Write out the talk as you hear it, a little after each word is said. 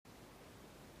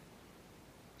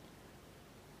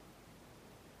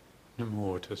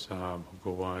Namo tassa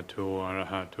bhagavato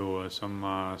arahato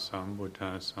samma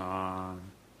sambuddhassa.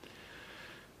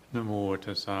 Namo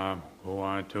tassa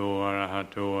bhagavato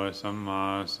arahato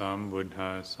samma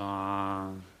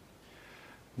sambuddhassa.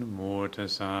 Namo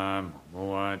tassa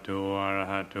bhagavato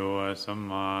arahato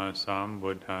samma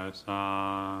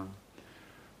sambuddhassa.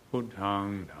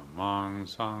 Buddhang dhammang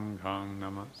sanghang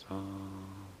namassa.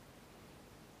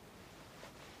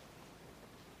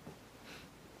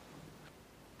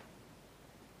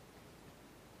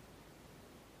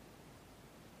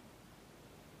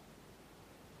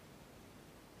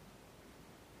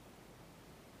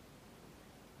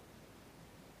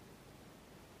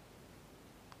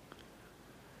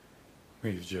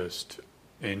 We've just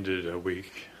ended a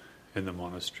week in the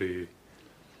monastery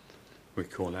we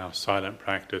call our silent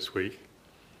practice week,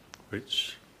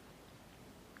 which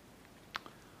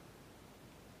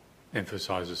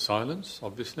emphasizes silence,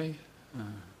 obviously,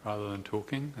 rather than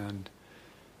talking. And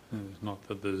not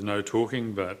that there's no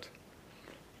talking, but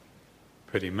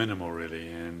pretty minimal, really.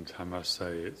 And I must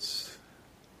say it's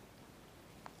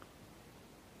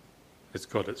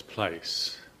got its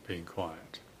place, being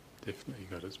quiet. Definitely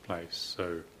got its place.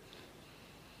 So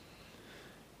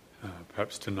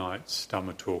perhaps tonight's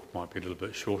Dhamma talk might be a little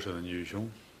bit shorter than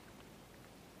usual.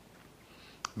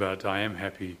 But I am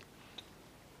happy.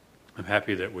 I'm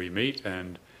happy that we meet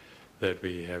and that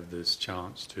we have this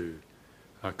chance to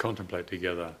contemplate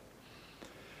together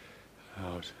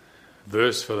our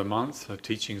verse for the month, the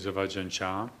teachings of Ajahn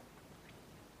Chah,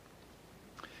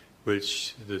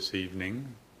 which this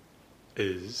evening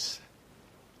is: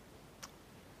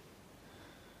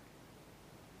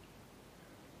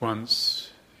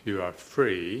 once you are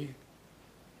free,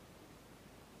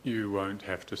 you won't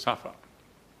have to suffer.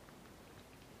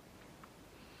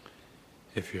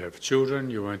 If you have children,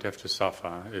 you won't have to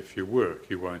suffer. If you work,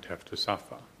 you won't have to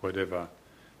suffer, whatever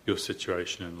your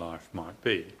situation in life might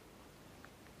be.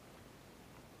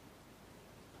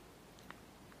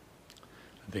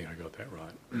 I think I got that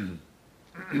right.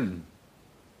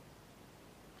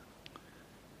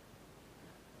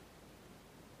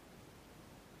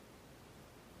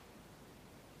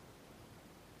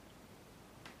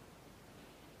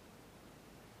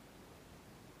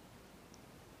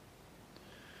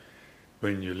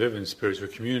 When you live in spiritual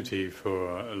community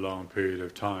for a long period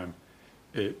of time,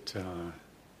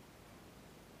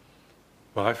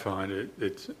 I find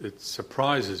it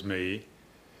surprises me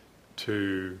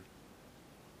to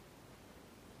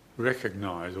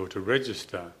recognize or to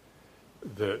register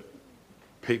that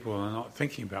people are not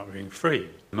thinking about being free.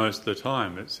 Most of the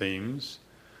time, it seems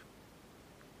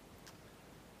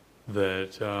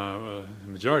that the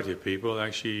majority of people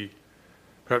actually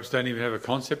perhaps don't even have a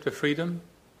concept of freedom,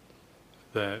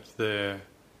 that they're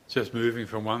just moving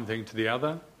from one thing to the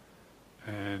other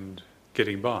and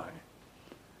getting by.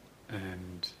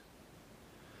 And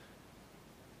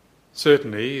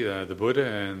certainly the Buddha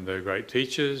and the great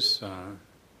teachers,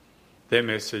 their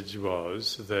message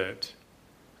was that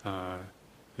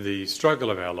the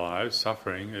struggle of our lives,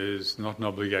 suffering, is not an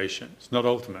obligation, it's not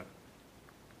ultimate.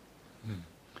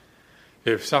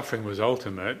 If suffering was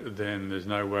ultimate, then there's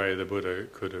no way the Buddha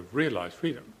could have realized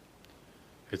freedom.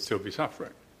 It'd still be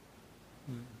suffering.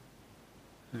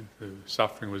 If the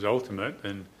suffering was ultimate,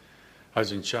 then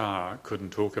Ajahn Chah couldn't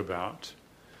talk about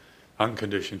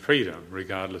unconditioned freedom,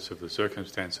 regardless of the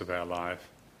circumstance of our life.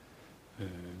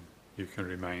 You can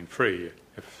remain free.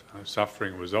 If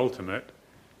suffering was ultimate,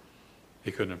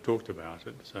 he couldn't have talked about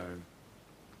it. So,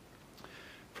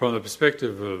 from the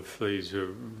perspective of these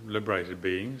liberated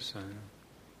beings,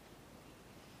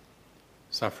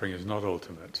 suffering is not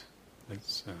ultimate.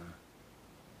 It's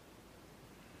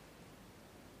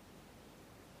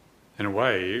in a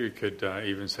way, you could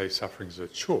even say suffering is a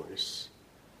choice.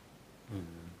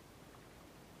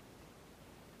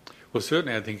 Well,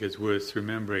 certainly I think it's worth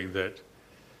remembering that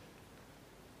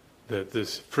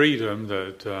this freedom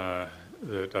that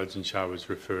Ajahn Chah was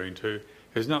referring to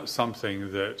is not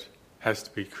something that has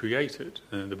to be created.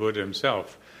 And the Buddha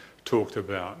himself talked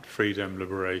about freedom,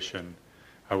 liberation,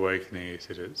 awakening. He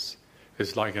said it's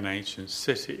like an ancient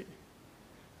city.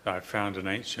 I found an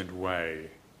ancient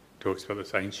way. Talks about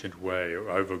this ancient way,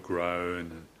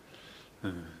 overgrown,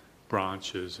 and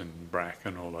branches and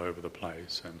bracken all over the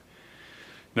place. And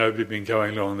nobody had been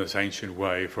going along this ancient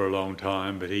way for a long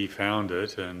time, but he found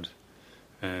it and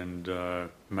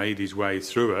made his way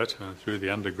through it, through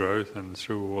the undergrowth and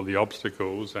through all the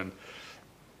obstacles. And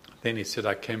then he said,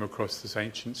 I came across this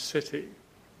ancient city.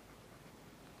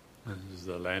 This is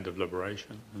the land of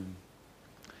liberation.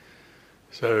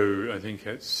 So I think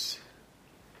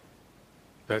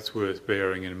that's worth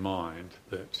bearing in mind,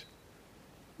 that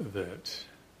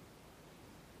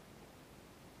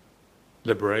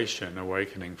liberation,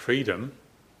 awakening, freedom,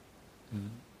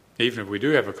 even if we do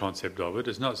have a concept of it,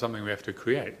 it's not something we have to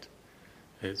create.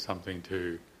 It's something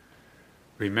to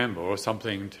remember or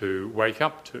something to wake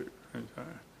up to.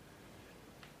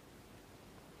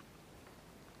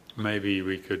 Maybe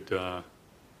we could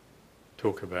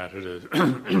talk about it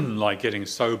as like getting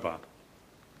sober.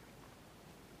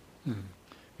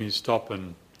 You stop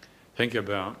and think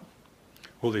about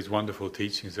all these wonderful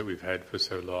teachings that we've had for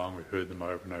so long. We've heard them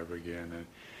over and over again,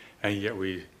 and yet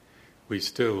we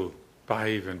still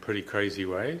behave in pretty crazy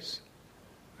ways.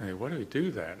 And why do we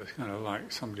do that? It's kind of like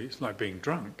it's like being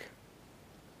drunk.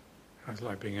 It's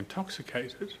like being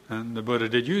intoxicated. And the Buddha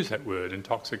did use that word,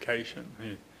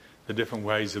 intoxication. The different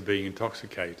ways of being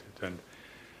intoxicated.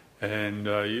 And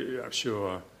I'm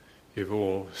sure you've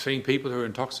all seen people who are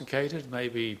intoxicated,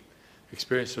 maybe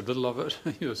experienced a little of it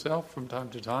yourself from time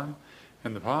to time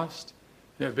in the past.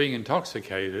 Being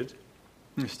intoxicated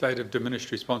in a state of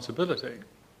diminished responsibility.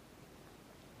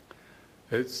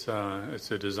 It's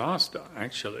a disaster,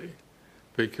 actually,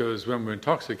 because when we're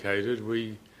intoxicated,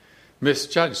 we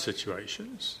misjudge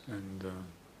situations. And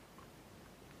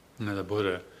the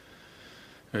Buddha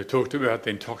talked about the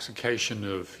intoxication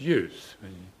of youth.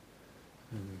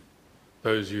 And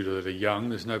those of you that are young,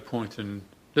 there's no point in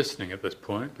listening at this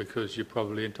point because you're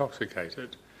probably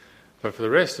intoxicated. But for the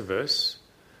rest of us,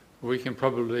 we can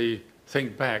probably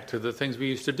think back to the things we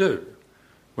used to do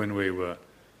when we were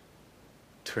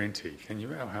 20. Can you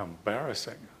know how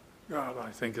embarrassing? God, I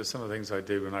think of some of the things I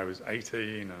did when I was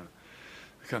 18.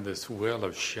 Kind of this well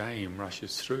of shame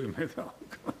rushes through me. Oh,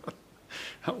 God,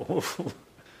 how awful!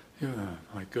 Yeah,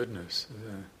 my goodness.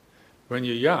 When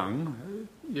you're young,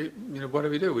 you know, what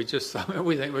do? We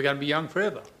think we're going to be young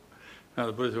forever. Now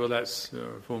the Buddha said, well, that's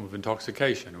a form of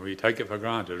intoxication. We take it for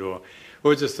granted,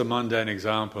 or just a mundane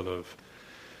example of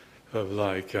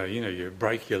like, you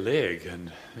break your leg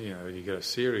and, you get a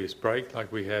serious break.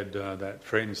 Like we had that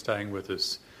friend staying with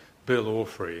us, Bill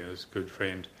Orfrey, his good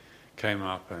friend, came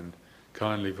up and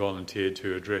kindly volunteered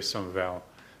to address some of our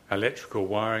electrical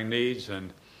wiring needs.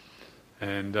 And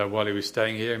while he was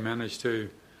staying here, he managed to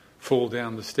fall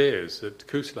down the stairs at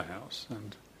Kusala House.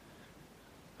 And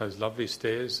those lovely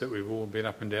stairs that we've all been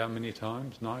up and down many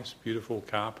times, nice, beautiful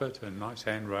carpet and nice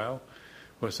handrail.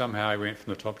 Well, somehow he went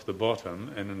from the top to the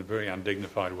bottom and in a very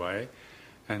undignified way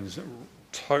and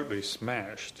totally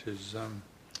smashed his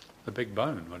the big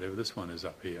bone, whatever this one is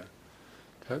up here.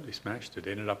 Totally smashed it.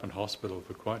 Ended up in hospital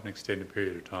for quite an extended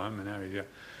period of time, and now he's got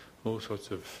all sorts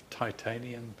of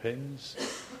titanium pins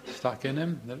stuck in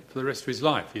him. For the rest of his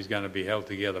life he's going to be held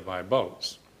together by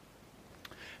bolts.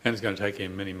 And it's going to take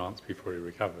him many months before he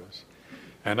recovers.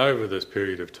 And over this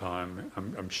period of time,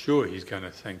 I'm sure he's going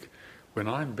to think, when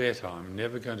I'm better, I'm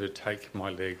never going to take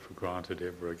my leg for granted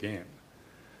ever again.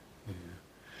 Yeah.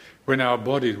 When our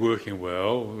body's working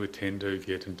well, we tend to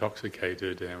get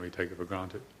intoxicated and we take it for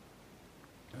granted.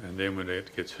 And then when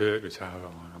it gets hurt, we say,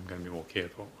 oh, I'm going to be more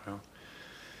careful. Well,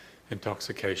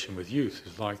 intoxication with youth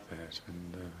is like that.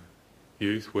 And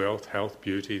youth, wealth, health,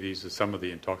 beauty, these are some of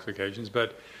the intoxications.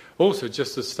 But also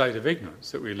just the state of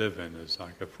ignorance that we live in is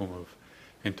like a form of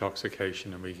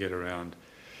intoxication, and we get around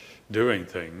doing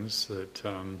things that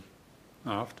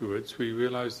afterwards we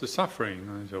realise the suffering.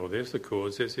 And so, there's the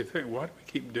cause, there's the effect. Why do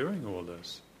we keep doing all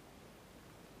this?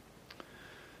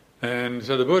 And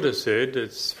so the Buddha said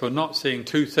it's for not seeing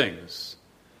two things.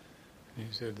 He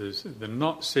said there's the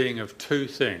not seeing of two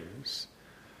things,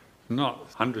 not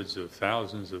hundreds of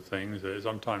thousands of things.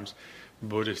 Sometimes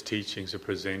Buddhist teachings are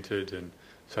presented in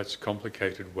such a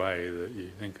complicated way that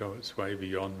you think, oh, it's way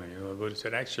beyond me. Well, the Buddha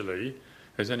said, actually,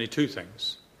 there's only two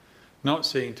things. Not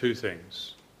seeing two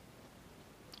things.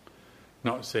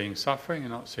 Not seeing suffering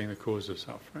and not seeing the cause of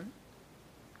suffering.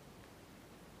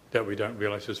 That we don't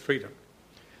realise is freedom.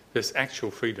 This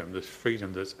actual freedom, this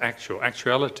freedom that's actual.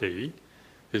 Actuality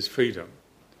is freedom.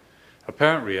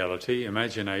 Apparent reality,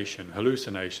 imagination,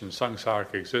 hallucination,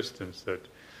 samsaric existence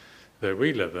that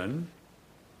we live in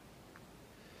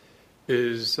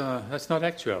is that's not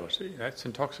actuality. That's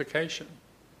intoxication.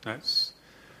 That's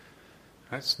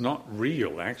not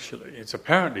real, actually. It's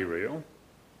apparently real,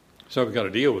 so we've got to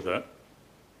deal with it.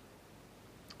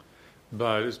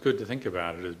 But it's good to think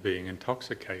about it as being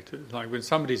intoxicated. Like when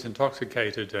somebody's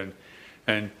intoxicated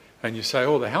and you say,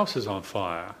 oh, the house is on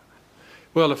fire.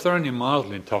 Well, if they're only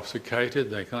mildly intoxicated,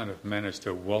 they kind of manage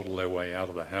to waddle their way out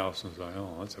of the house and say,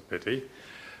 oh, that's a pity.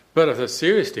 But if they're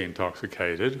seriously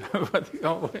intoxicated,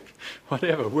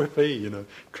 whatever, whippy,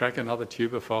 crack another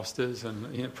tube of Foster's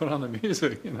and put on the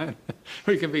music,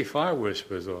 We can be fire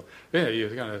worshippers, or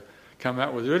you're going to come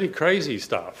out with really crazy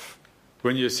stuff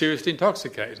when you're seriously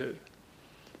intoxicated.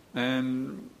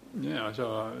 And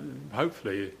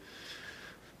hopefully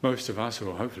most of us,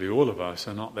 or hopefully all of us,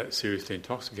 are not that seriously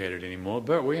intoxicated anymore,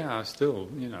 but we are still,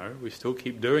 we still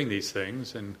keep doing these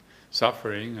things and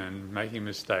suffering and making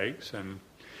mistakes and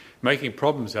making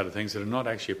problems out of things that are not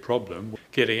actually a problem,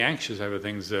 getting anxious over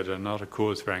things that are not a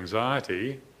cause for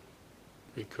anxiety,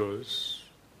 because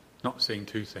not seeing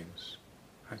two things.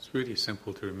 That's really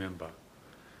simple to remember.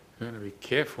 You're going to be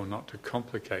careful not to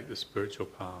complicate the spiritual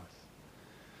path.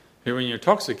 When you're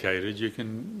intoxicated, you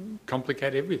can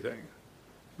complicate everything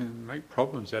and make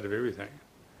problems out of everything.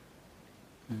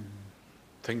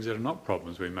 Things that are not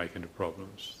problems we make into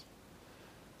problems.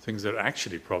 Things that are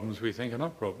actually problems we think are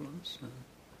not problems.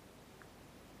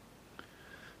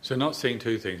 So not seeing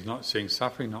two things, not seeing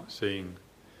suffering, not seeing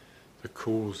the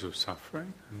cause of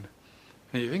suffering.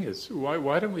 And you think,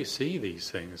 why don't we see these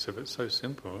things if it's so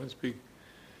simple? It's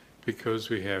because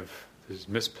we have these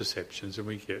misperceptions and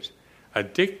we get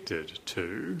addicted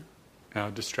to our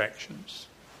distractions.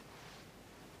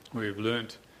 We've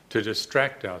learnt to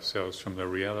distract ourselves from the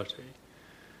reality.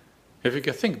 If you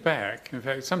can think back, in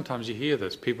fact, sometimes you hear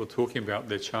this, people talking about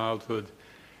their childhood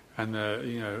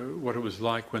and what it was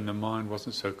like when the mind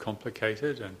wasn't so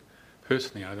complicated. And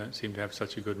personally, I don't seem to have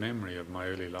such a good memory of my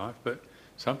early life, but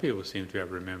some people seem to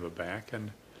have remember back.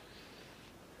 And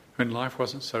when life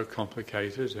wasn't so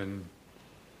complicated, and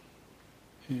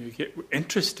you get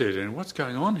interested in what's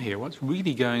going on here, what's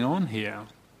really going on here.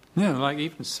 Like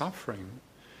even suffering.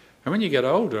 And when you get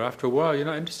older, after a while, you're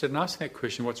not interested in asking that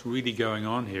question, what's really going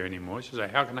on here anymore. It's just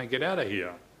like, how can I get out of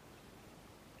here?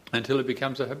 Until it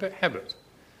becomes a habit.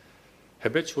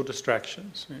 Habitual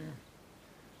distractions.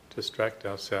 Distract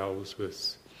ourselves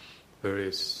with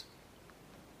various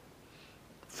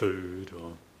food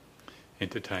or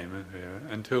entertainment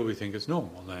until we think it's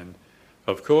normal. And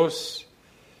of course,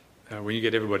 when you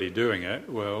get everybody doing it,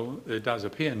 well, it does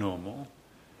appear normal.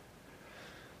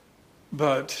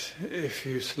 But if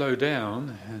you slow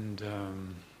down,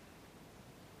 and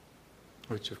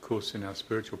which of course in our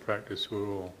spiritual practice we're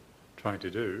all trying to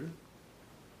do,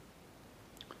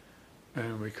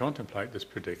 and we contemplate this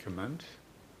predicament,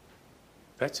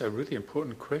 that's a really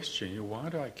important question. Why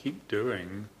do I keep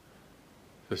doing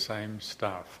the same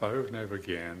stuff over and over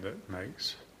again that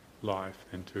makes life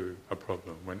into a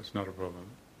problem when it's not a problem?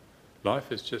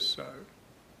 Life is just so.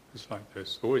 It's like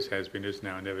this. Always has been, is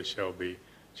now, and never shall be.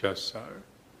 Just so.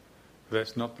 But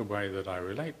that's not the way that I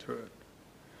relate to it.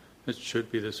 It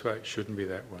should be this way, it shouldn't be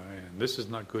that way, and this is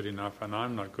not good enough, and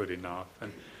I'm not good enough,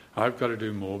 and I've got to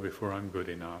do more before I'm good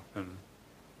enough. And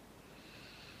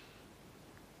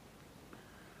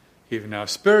even our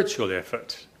spiritual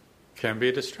effort can be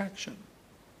a distraction.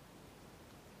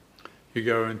 You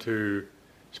go into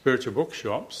spiritual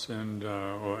bookshops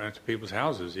or into people's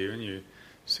houses even, you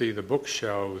see the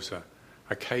bookshelves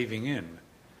are caving in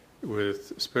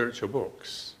with spiritual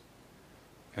books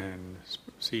and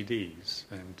CDs,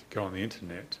 and go on the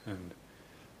internet, and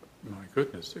my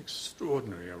goodness,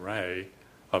 extraordinary array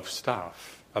of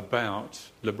stuff about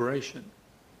liberation.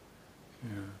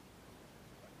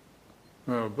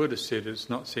 Well, Buddha said it's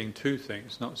not seeing two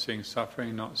things, not seeing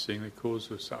suffering, not seeing the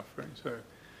cause of suffering. So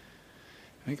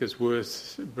I think it's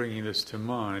worth bringing this to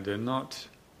mind and not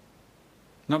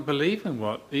believing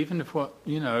what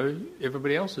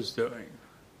everybody else is doing.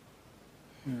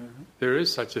 There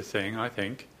is such a thing, I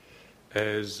think,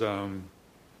 as,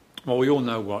 we all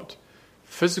know what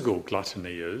physical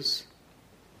gluttony is.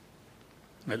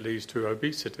 It leads to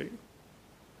obesity.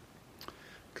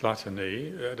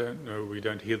 Gluttony, we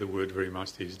don't hear the word very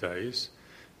much these days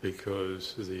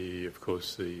because, of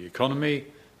course, the economy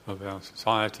of our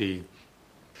society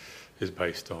is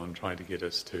based on trying to get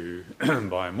us to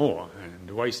buy more and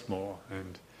waste more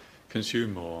and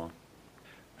consume more.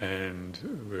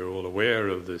 And we're all aware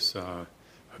of this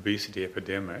obesity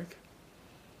epidemic,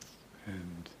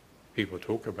 and people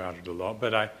talk about it a lot.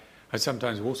 But I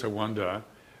sometimes also wonder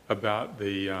about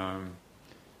the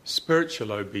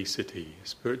spiritual obesity,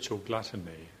 spiritual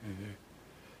gluttony,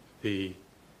 the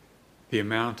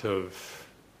amount of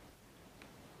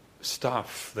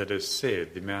stuff that is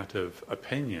said, the amount of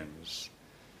opinions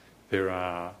there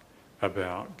are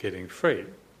about getting free.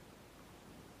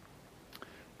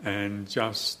 And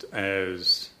just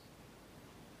as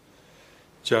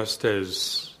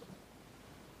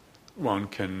one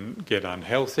can get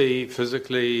unhealthy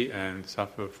physically and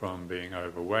suffer from being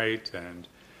overweight and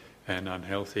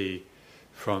unhealthy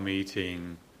from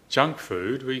eating junk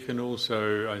food, we can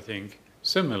also, I think,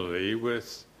 similarly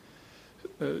with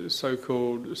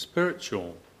so-called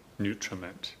spiritual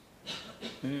nutriment,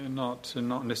 not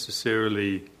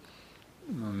necessarily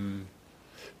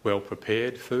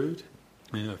well-prepared food.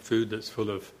 Food that's full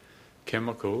of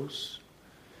chemicals,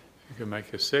 it can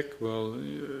make us sick. Well,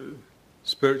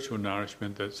 spiritual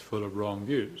nourishment that's full of wrong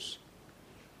views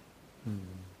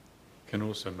can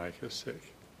also make us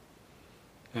sick.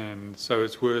 And so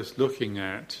it's worth looking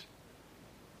at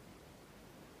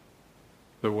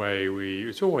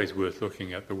it's always worth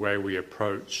looking at the way we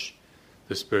approach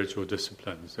the spiritual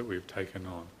disciplines that we've taken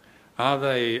on. Are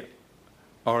they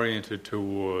oriented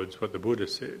towards what the Buddha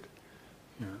said?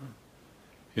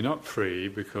 You're not free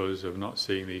because of not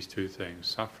seeing these two things,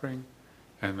 suffering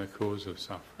and the cause of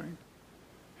suffering.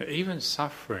 Even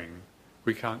suffering,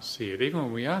 we can't see it. Even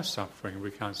when we are suffering,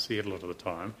 we can't see it a lot of the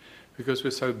time because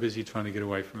we're so busy trying to get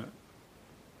away from it.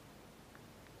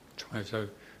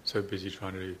 So busy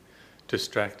trying to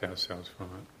distract ourselves from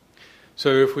it. So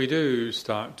if we do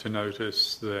start to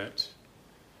notice that,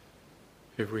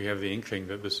 if we have the inkling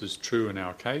that this is true in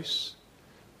our case,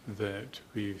 that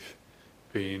we've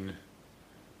been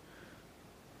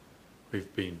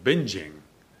binging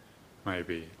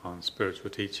maybe on spiritual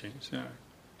teachings.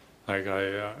 Like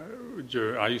I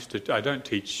don't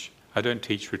teach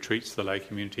retreats to the lay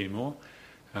community anymore.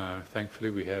 Thankfully,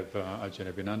 we have Ajahn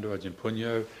Abhinando, Ajahn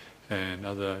Punyo, and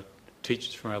other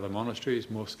teachers from other monasteries,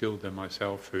 more skilled than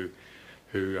myself,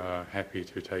 who are happy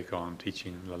to take on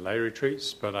teaching the lay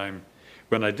retreats. But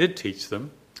when I did teach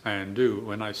them,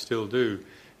 when I still do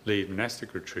lead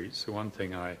monastic retreats, the one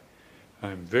thing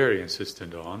I'm very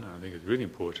insistent on, and I think it's really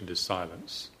important, is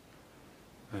silence.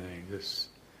 I think just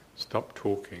stop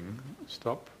talking,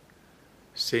 stop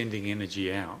sending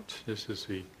energy out. Just as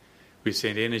we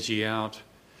send energy out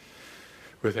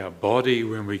with our body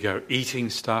when we go eating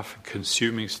stuff,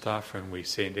 consuming stuff, and we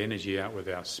send energy out with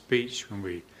our speech when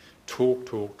we talk.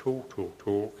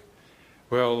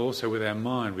 Well, also with our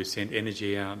mind, we send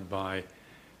energy out by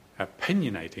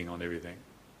opinionating on everything,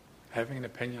 having an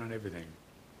opinion on everything.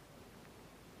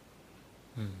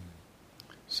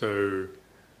 So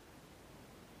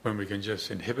when we can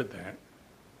just inhibit that,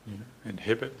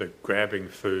 inhibit the grabbing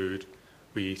food,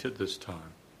 we eat at this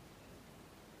time,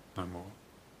 no more.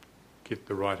 Get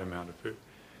the right amount of food.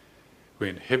 We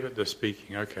inhibit the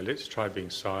speaking. Okay, let's try being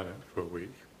silent for a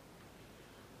week.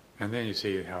 And then you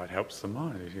see how it helps the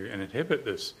mind. And inhibit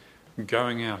this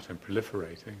going out and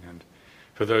proliferating. And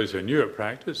for those who are new at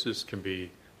practice, this can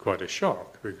be quite a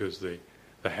shock because the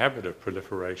habit of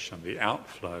proliferation, the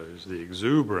outflows, the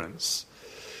exuberance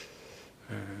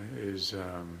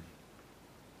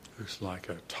looks like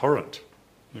a torrent,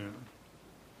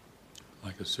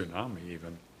 like a tsunami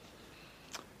even.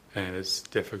 And it's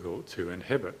difficult to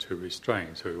inhibit, to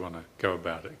restrain, so we want to go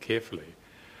about it carefully.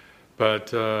 But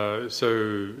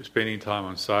so spending time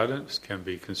on silence can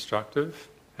be constructive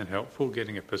and helpful,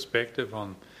 getting a perspective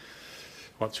on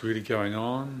what's really going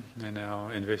on in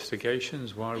our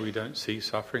investigations, why we don't see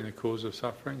suffering, the cause of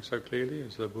suffering, so clearly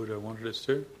as the Buddha wanted us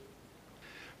to.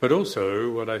 But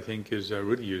also, what I think is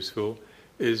really useful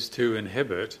is to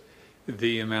inhibit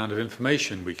the amount of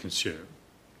information we consume.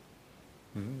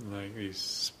 Like these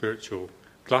spiritual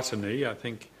gluttony, I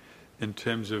think, in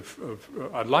terms of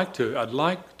I'd like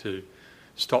to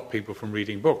stop people from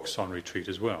reading books on retreat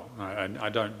as well. I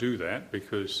don't do that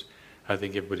because I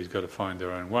think everybody's got to find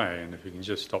their own way, and if you can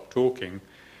just stop talking,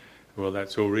 well,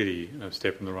 that's already a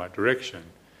step in the right direction.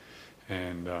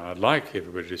 And I'd like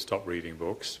everybody to stop reading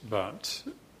books, but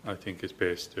I think it's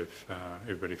best if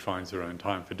everybody finds their own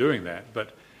time for doing that.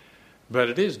 But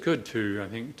it is good to, I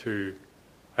think, to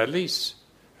at least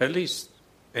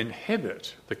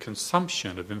inhibit the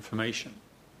consumption of information,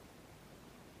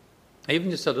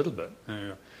 even just a little bit.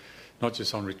 Not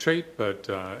just on retreat, but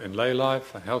in lay life,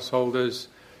 for householders.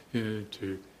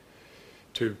 To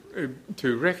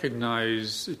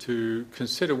recognise, to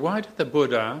consider, why did the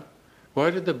Buddha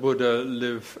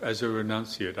live as a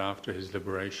renunciate after his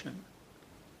liberation?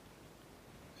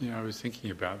 I was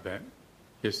thinking about that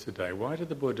yesterday. Why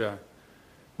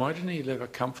didn't he live a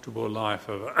comfortable life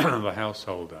of a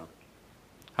householder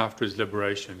after his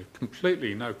liberation?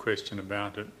 Completely, no question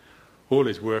about it. All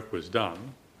his work was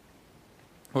done.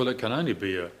 Well, it can only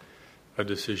be a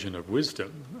decision of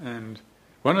wisdom. And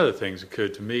one of the things that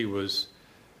occurred to me was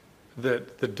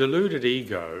that the deluded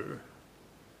ego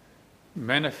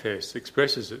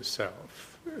expresses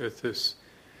itself with this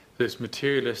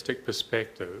materialistic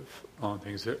perspective on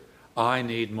things, that I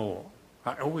need more.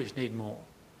 I always need more.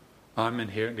 I'm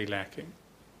inherently lacking.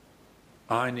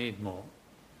 I need more.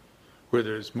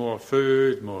 Whether it's more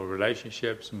food, more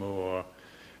relationships, more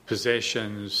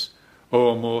possessions,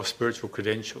 or more spiritual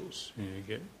credentials. You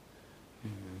get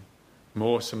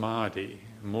more samadhi,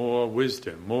 more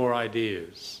wisdom, more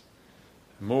ideas,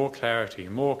 more clarity,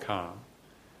 more calm.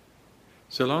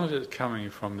 So long as it's coming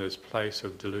from this place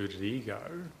of deluded ego,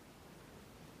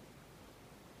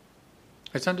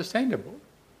 It's understandable,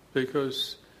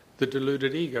 because the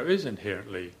deluded ego is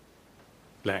inherently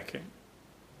lacking.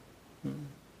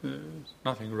 There's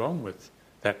nothing wrong with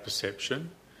that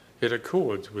perception. It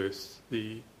accords with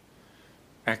the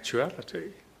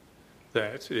actuality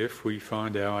that if we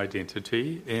find our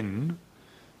identity in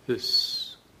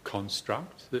this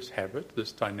construct, this habit,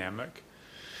 this dynamic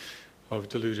of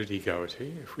deluded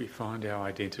egoity, if we find our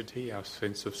identity, our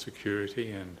sense of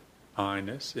security and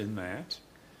I-ness in that,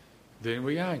 then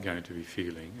we are going to be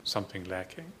feeling something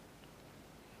lacking.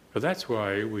 But that's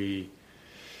why we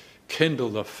kindle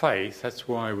the faith, that's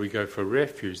why we go for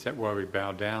refuge, that's why we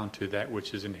bow down to that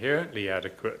which is inherently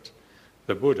adequate,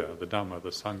 the Buddha, the Dhamma, the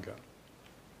Sangha.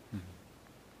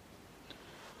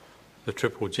 The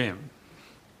triple gem.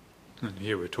 And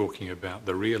here we're talking about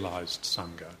the realised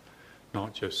Sangha,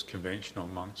 not just conventional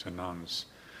monks and nuns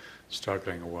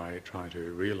struggling away trying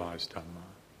to realise Dhamma.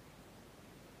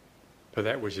 But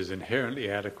that which is inherently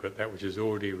adequate, that which is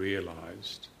already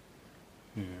realised.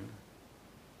 Yeah.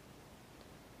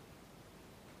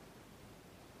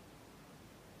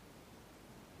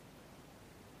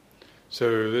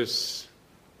 So this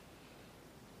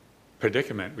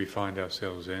predicament we find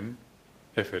ourselves in,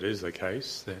 if it is the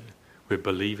case, that we're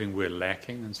believing we're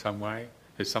lacking in some way,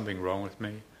 there's something wrong with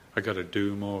me, I've got to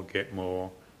do more, get more,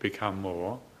 become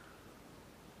more,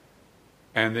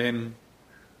 and then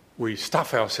we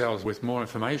stuff ourselves with more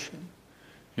information,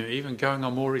 even going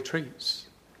on more retreats.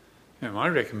 My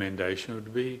recommendation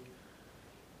would be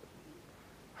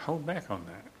hold back on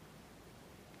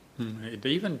that.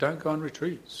 Even don't go on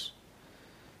retreats.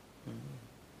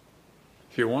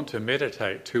 If you want to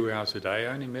meditate 2 hours a day,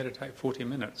 only meditate 40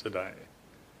 minutes a day.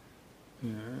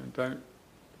 Don't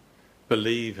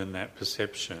believe in that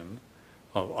perception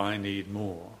of I need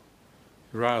more.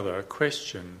 Rather,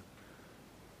 question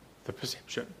the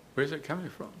perception. Where's it coming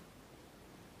from?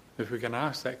 If we can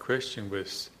ask that question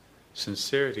with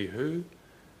sincerity, who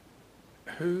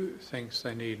thinks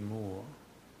they need more?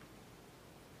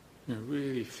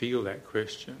 Really feel that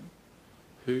question.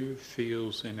 Who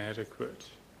feels inadequate?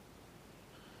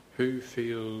 Who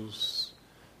feels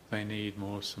they need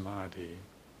more samadhi?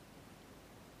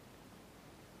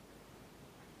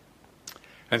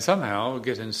 And somehow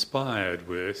get inspired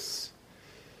with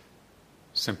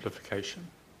simplification.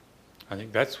 I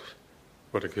think that's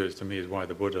what occurs to me is why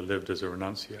the Buddha lived as a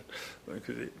renunciate,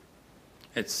 because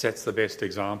it sets the best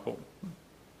example.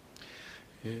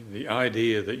 The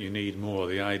idea that you need more,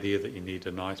 the idea that you need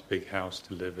a nice big house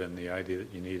to live in, the idea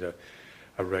that you need a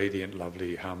radiant,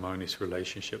 lovely, harmonious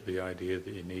relationship, the idea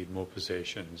that you need more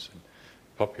possessions and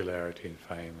popularity and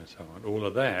fame and so on, all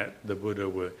of that, the Buddha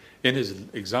were, in his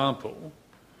example,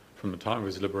 from the time of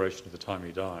his liberation to the time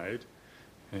he died,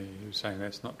 he was saying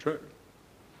that's not true.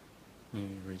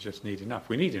 We just need enough.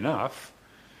 We need enough.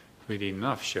 We need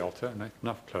enough shelter,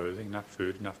 enough clothing, enough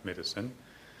food, enough medicine.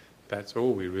 That's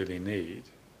all we really need.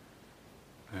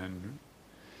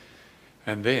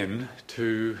 And then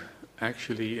to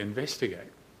actually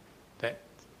investigate that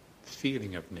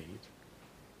feeling of need.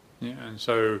 And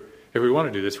so if we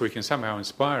want to do this, we can somehow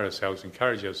inspire ourselves,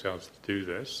 encourage ourselves to do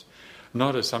this,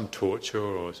 not as some torture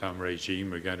or some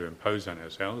regime we're going to impose on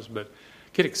ourselves, but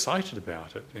get excited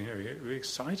about it. Get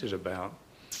excited about,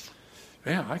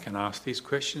 I can ask these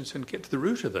questions and get to the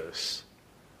root of this.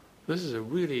 This is a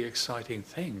really exciting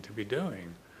thing to be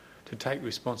doing, to take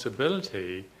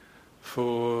responsibility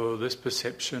for this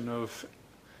perception of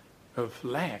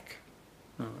lack,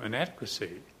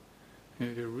 inadequacy.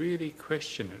 To really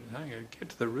question it, get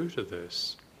to the root of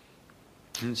this,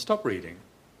 and stop reading.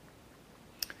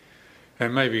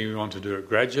 And maybe you want to do it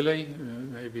gradually,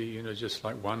 maybe just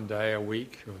like 1 day a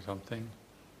week or something,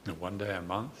 1 day a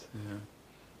month.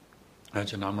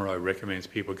 Ajahn Amaro recommends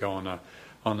people go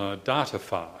on a data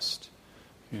fast,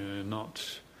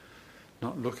 not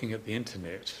looking at the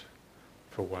internet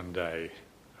for 1 day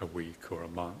a week or a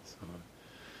month, or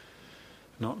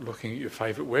not looking at your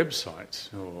favourite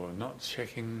websites, or not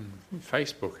checking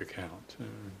Facebook account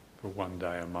for 1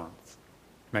 day a month.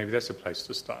 Maybe that's a place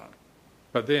to start.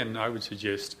 But then I would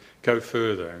suggest go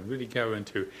further and really go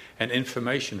into an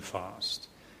information fast.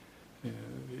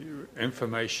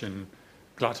 Information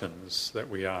gluttons that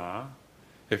we are.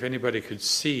 If anybody could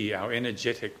see our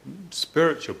energetic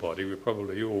spiritual body, we're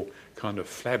probably all kind of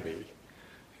flabby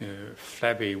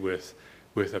with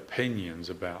opinions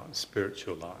about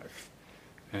spiritual life.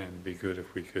 And it'd be good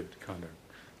if we could kind of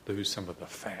lose some of the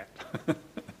fat.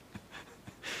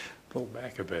 Pull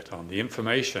back a bit on the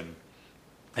information.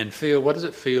 And feel, what does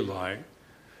it feel like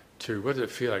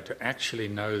to actually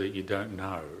know that you don't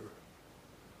know?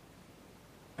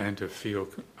 And to feel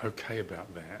okay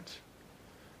about that.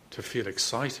 To feel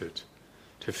excited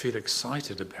to feel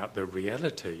excited about the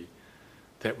reality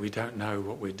that we don't know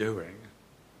what we're doing.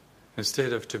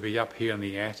 Instead of to be up here in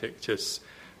the attic just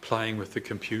playing with the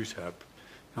computer,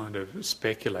 kind of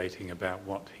speculating about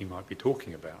what he might be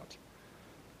talking about.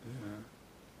 Yeah.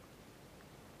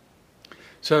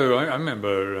 So I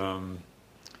remember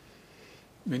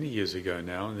many years ago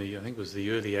now, I think it was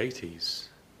the early 80s,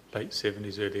 late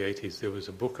 70s, early 80s, there was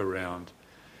a book around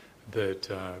that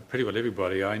pretty well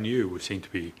everybody I knew seemed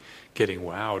to be getting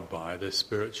wowed by, this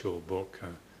spiritual book,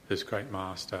 this great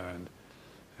master, and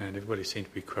everybody seemed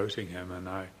to be quoting him. And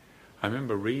I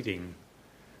remember reading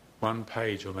one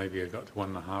page, or maybe I got to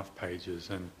 1.5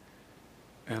 pages, and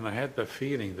I had the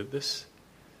feeling that this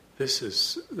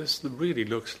really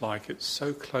looks like it's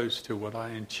so close to what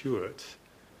I intuit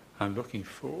I'm looking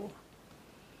for.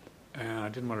 And I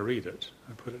didn't want to read it.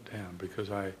 I put it down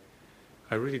because I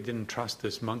really didn't trust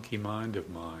this monkey mind of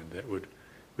mine that would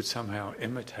somehow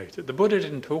imitate it. The Buddha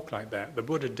didn't talk like that. The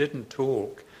Buddha didn't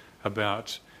talk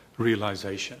about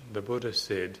realization. The Buddha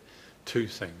said 2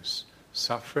 things: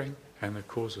 suffering and the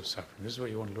cause of suffering. This is what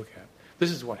you want to look at.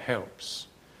 This is what helps.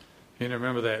 You know,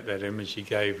 remember that image he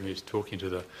gave when he was talking to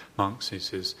the monks? He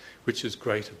says, which is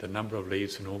greater, the number of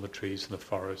leaves in all the trees in the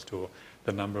forest, or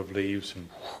the number of leaves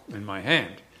in my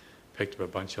hand? Picked up a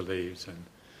bunch of leaves, and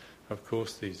of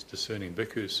course these discerning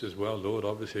bhikkhus says, well, Lord,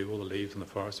 obviously all the leaves in the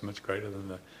forest are much greater than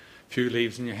the few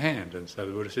leaves in your hand. And so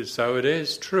the Buddha says, so it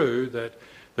is true that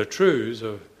the truths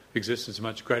of existence are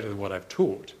much greater than what I've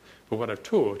taught, but what I've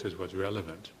taught is what's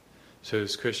relevant. So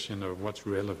it's a question of what's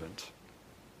relevant.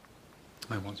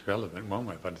 And what's relevant, one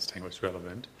way of understanding what's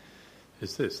relevant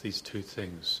is these 2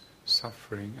 things,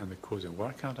 suffering and the cause. And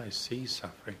why can't I see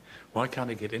suffering? Why can't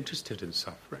I get interested in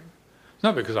suffering? It's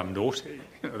not because I'm naughty.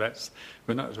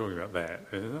 We're not talking about that.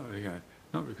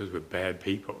 Not because we're bad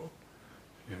people.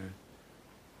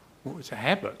 Well, it's a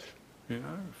habit.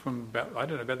 From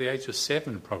about the age of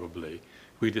 7 probably,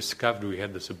 we discovered we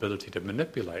had this ability to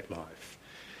manipulate life.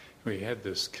 We had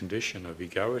this condition of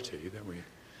egoity that we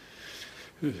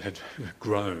had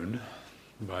grown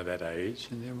by that age,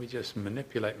 and then we just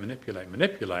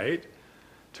manipulate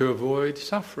to avoid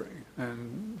suffering.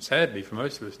 And sadly for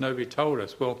most of us, nobody told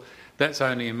us, well, that's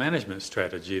only a management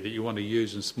strategy that you want to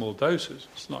use in small doses.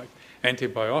 It's like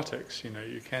antibiotics.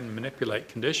 You can manipulate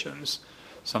conditions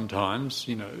sometimes.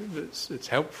 It's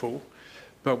helpful,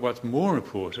 but what's more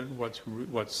important,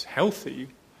 what's healthy,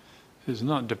 is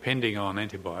not depending on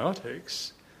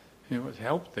antibiotics. What's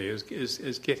healthy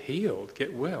is get healed,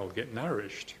 get well, get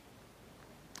nourished.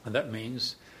 And that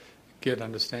means get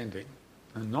understanding.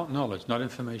 And not knowledge, not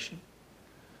information.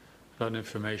 Not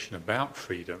information about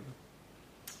freedom,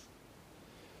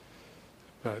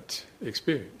 but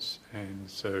experience. And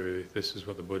so this is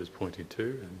what the Buddha is pointing to,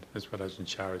 and that's what Ajahn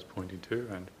Chah is pointing to.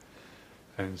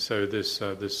 And so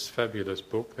this fabulous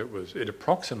book it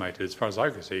approximated, as far as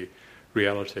I could see,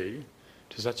 reality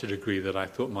to such a degree that I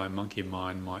thought my monkey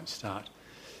mind might start,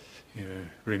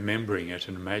 remembering it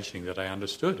and imagining that I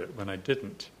understood it when I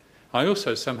didn't. I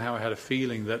also somehow had a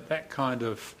feeling that kind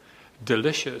of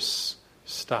delicious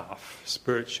stuff,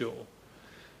 spiritual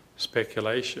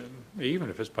speculation, even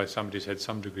if it's by somebody who's had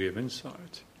some degree of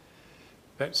insight,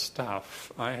 that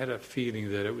stuff, I had a feeling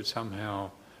that it would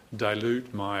somehow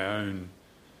dilute my own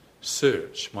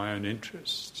search, my own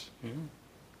interest.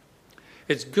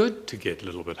 It's good to get a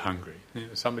little bit hungry.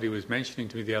 Somebody was mentioning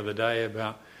to me the other day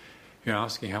about,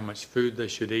 asking how much food they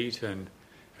should eat, and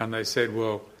they said,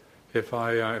 well, if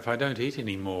I don't eat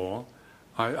anymore,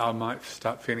 I might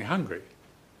start feeling hungry.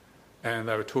 And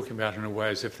they were talking about it in a way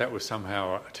as if that was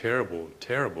somehow a terrible,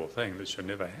 terrible thing that should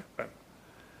never happen.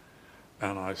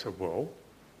 And I said, well,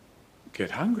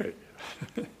 get hungry.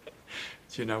 Do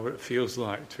you know what it feels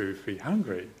like to be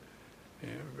hungry?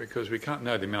 Because we can't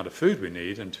know the amount of food we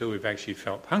need until we've actually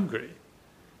felt hungry.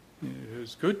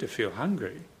 It's good to feel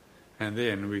hungry, and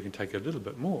then we can take a little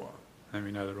bit more, and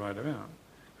we know the right amount.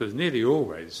 Because nearly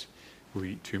always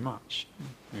we eat too much.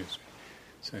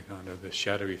 It's a kind of the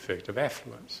shadow effect of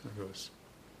affluence. Of course,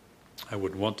 I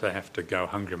wouldn't want to have to go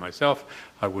hungry myself.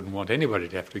 I wouldn't want anybody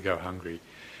to have to go hungry.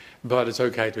 But it's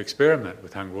okay to experiment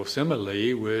with hunger. Well,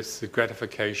 similarly, with the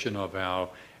gratification of our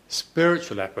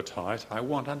spiritual appetite, I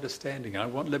want understanding, I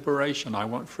want liberation, I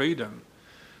want freedom.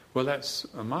 Well, that's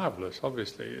marvellous,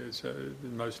 obviously. It's the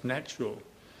most natural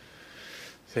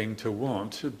thing to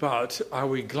want. But are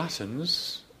we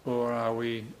gluttons, or are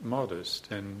we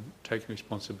modest and taking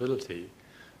responsibility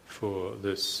for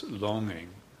this longing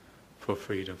for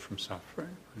freedom from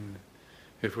suffering? And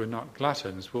if we're not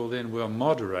gluttons, well, then we'll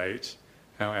moderate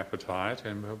our appetite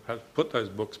and we'll put those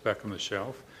books back on the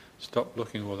shelf, stop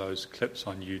looking at all those clips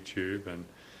on YouTube and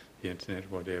the internet,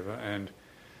 whatever, and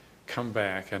come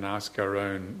back and ask our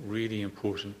own really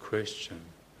important question.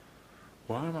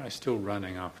 Why am I still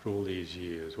running after all these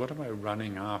years? What am I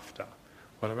running after?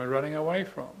 What am I running away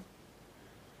from?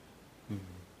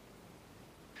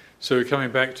 So we're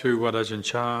coming back to what Ajahn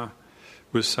Chah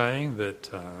was saying, that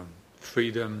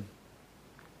freedom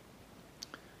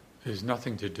has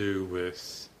nothing to do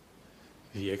with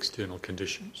the external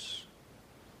conditions.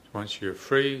 Once you're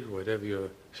free, whatever your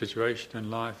situation in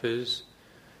life is,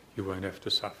 you won't have to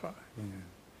suffer.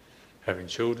 Having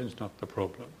children is not the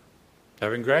problem.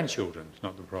 Having grandchildren is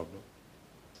not the problem.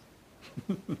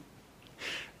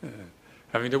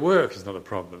 Having to work is not the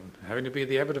problem. Having to be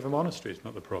the abbot of a monastery is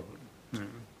not the problem.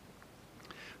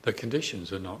 The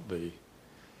conditions are not the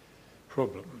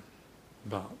problem,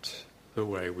 but the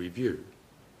way we view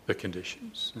the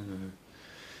conditions.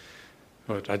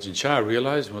 What Ajahn Chah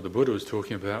realised, and what the Buddha was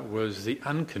talking about, was the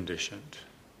unconditioned.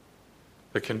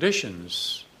 The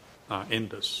conditions are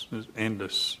endless. There's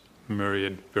endless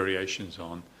myriad variations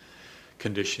on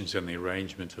conditions and the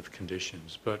arrangement of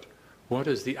conditions. But what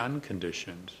is the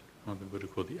unconditioned? What the Buddha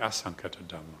called the asankata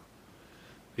dhamma.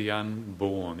 The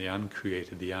unborn, the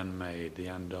uncreated, the unmade, the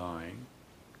undying.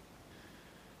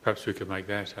 Perhaps we could make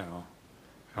that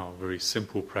our very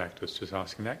simple practice, just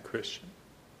asking that question.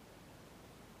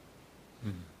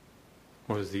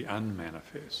 What is the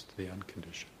unmanifest, the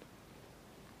unconditioned?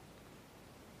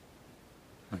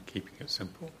 And keeping it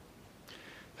simple.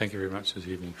 Thank you very much this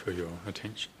evening for your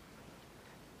attention.